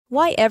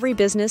Why every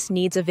business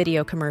needs a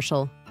video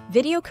commercial.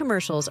 Video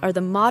commercials are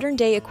the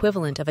modern-day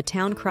equivalent of a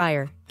town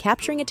crier,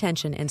 capturing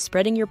attention and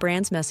spreading your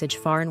brand's message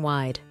far and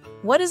wide.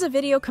 What is a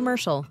video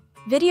commercial?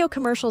 Video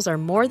commercials are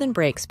more than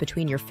breaks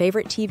between your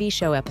favorite TV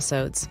show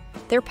episodes.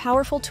 They're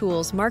powerful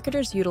tools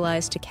marketers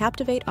utilize to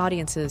captivate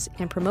audiences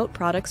and promote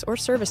products or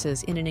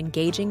services in an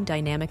engaging,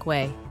 dynamic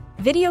way.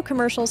 Video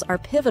commercials are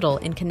pivotal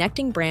in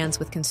connecting brands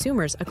with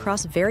consumers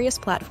across various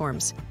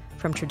platforms,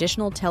 from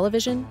traditional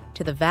television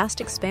to the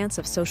vast expanse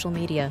of social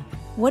media.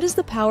 What is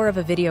the power of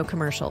a video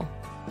commercial?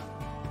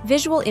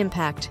 Visual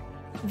impact.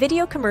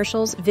 Video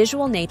commercials'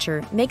 visual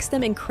nature makes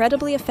them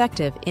incredibly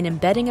effective in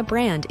embedding a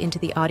brand into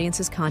the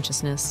audience's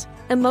consciousness.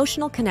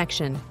 Emotional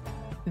connection.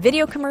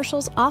 Video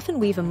commercials often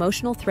weave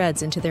emotional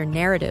threads into their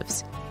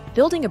narratives,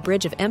 building a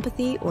bridge of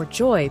empathy or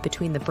joy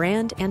between the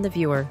brand and the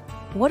viewer.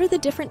 What are the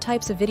different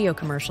types of video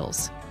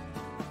commercials?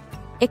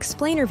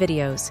 Explainer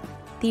videos.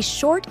 These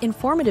short,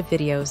 informative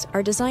videos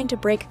are designed to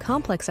break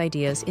complex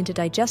ideas into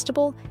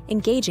digestible,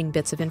 engaging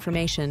bits of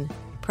information.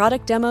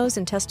 Product demos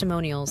and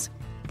testimonials.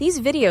 These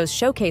videos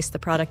showcase the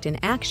product in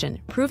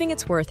action, proving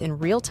its worth in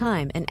real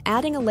time and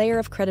adding a layer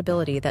of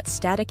credibility that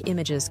static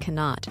images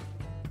cannot.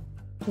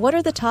 What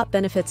are the top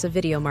benefits of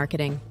video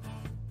marketing?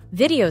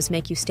 Videos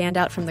make you stand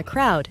out from the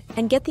crowd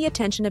and get the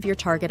attention of your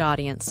target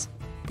audience.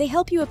 They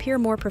help you appear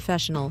more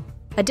professional.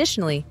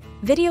 Additionally,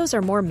 videos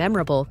are more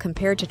memorable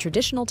compared to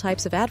traditional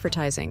types of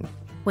advertising.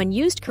 When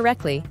used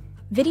correctly,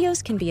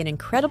 videos can be an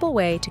incredible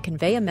way to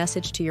convey a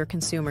message to your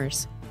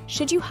consumers.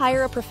 Should you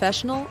hire a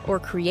professional or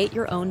create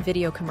your own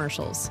video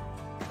commercials?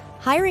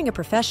 Hiring a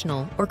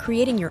professional or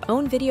creating your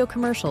own video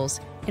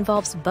commercials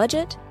involves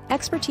budget,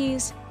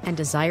 expertise, and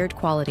desired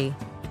quality.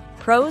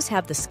 Pros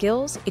have the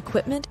skills,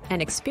 equipment,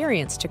 and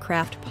experience to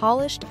craft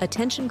polished,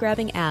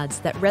 attention-grabbing ads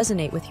that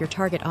resonate with your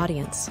target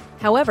audience.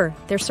 However,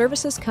 their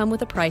services come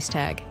with a price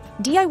tag.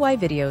 DIY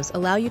videos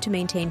allow you to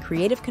maintain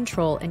creative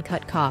control and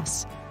cut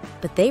costs,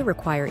 but they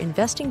require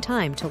investing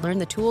time to learn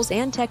the tools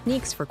and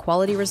techniques for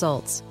quality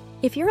results.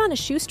 If you're on a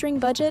shoestring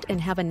budget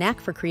and have a knack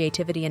for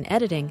creativity and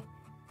editing,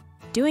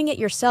 doing it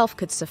yourself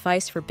could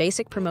suffice for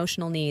basic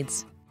promotional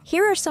needs.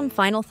 Here are some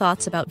final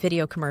thoughts about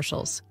video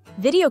commercials.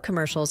 Video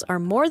commercials are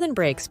more than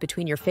breaks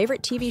between your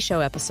favorite TV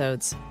show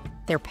episodes.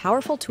 They're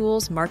powerful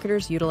tools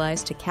marketers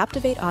utilize to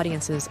captivate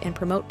audiences and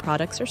promote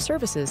products or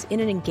services in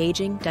an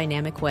engaging,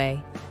 dynamic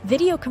way.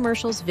 Video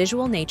commercials'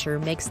 visual nature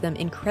makes them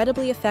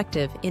incredibly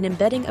effective in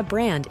embedding a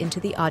brand into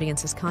the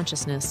audience's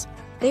consciousness.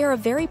 They are a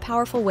very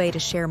powerful way to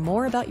share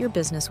more about your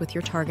business with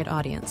your target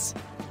audience.